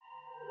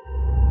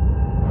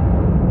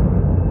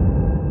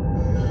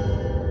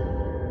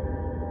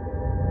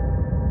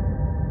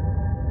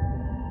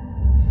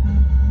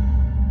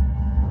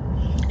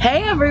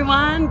Hey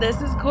everyone,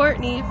 this is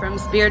Courtney from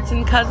Spirits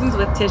and Cousins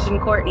with Tish and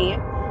Courtney.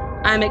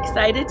 I'm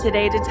excited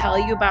today to tell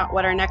you about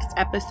what our next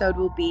episode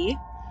will be.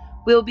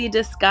 We'll be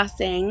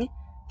discussing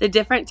the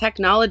different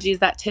technologies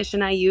that Tish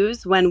and I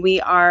use when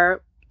we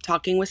are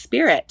talking with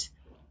spirit.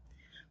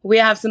 We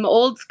have some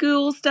old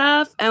school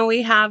stuff and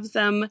we have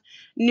some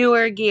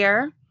newer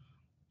gear.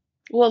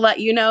 We'll let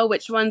you know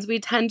which ones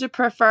we tend to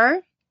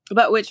prefer,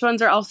 but which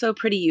ones are also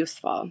pretty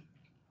useful.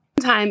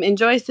 Meantime,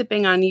 enjoy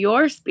sipping on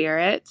your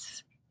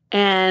spirits.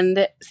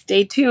 And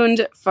stay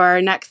tuned for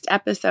our next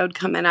episode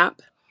coming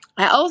up.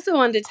 I also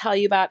wanted to tell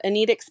you about a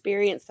neat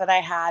experience that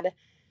I had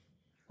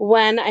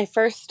when I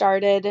first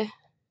started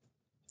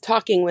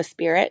talking with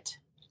spirit.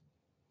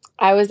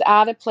 I was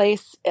at a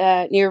place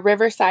near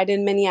Riverside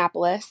in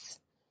Minneapolis,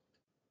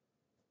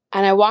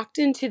 and I walked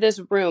into this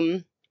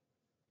room.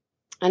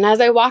 And as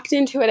I walked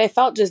into it, I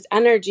felt just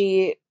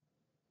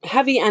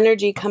heavy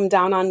energy come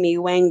down on me,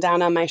 weighing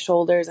down on my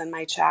shoulders and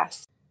my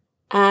chest.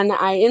 And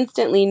I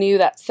instantly knew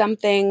that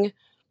something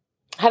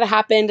had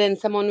happened and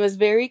someone was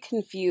very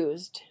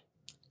confused.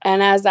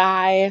 And as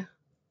I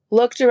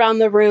looked around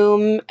the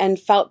room and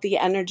felt the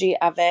energy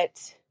of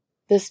it,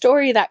 the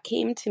story that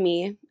came to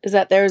me is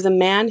that there was a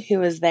man who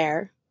was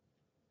there.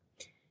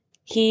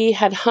 He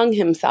had hung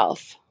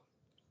himself.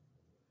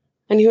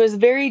 And he was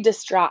very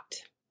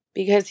distraught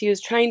because he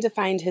was trying to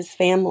find his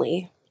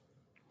family.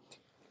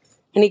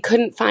 And he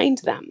couldn't find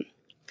them.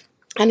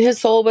 And his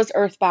soul was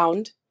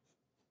earthbound.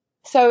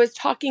 So I was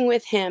talking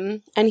with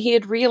him, and he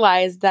had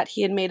realized that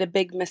he had made a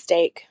big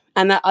mistake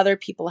and that other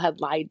people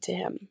had lied to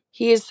him.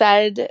 He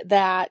said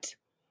that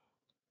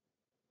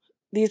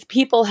these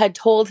people had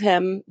told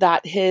him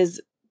that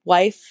his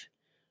wife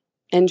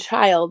and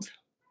child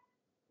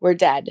were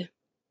dead,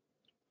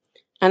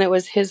 and it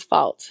was his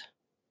fault.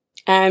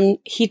 And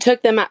he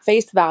took them at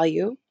face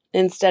value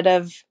instead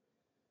of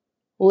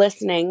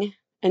listening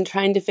and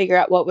trying to figure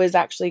out what was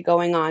actually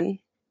going on.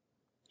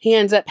 He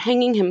ends up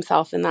hanging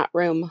himself in that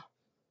room.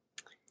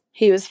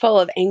 He was full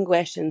of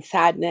anguish and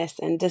sadness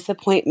and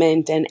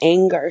disappointment and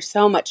anger,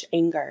 so much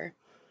anger.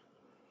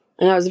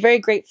 And I was very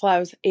grateful I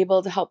was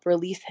able to help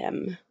release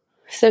him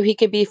so he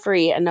could be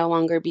free and no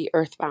longer be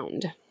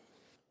earthbound.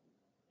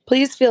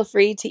 Please feel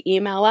free to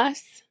email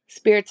us,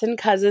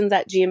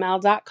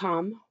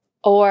 spiritsandcousins@gmail.com,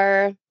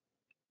 or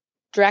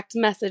direct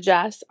message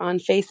us on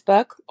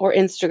Facebook or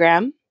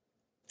Instagram,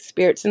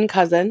 Spirits and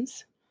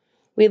Cousins.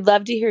 We'd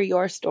love to hear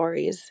your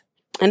stories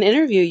and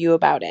interview you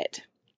about it.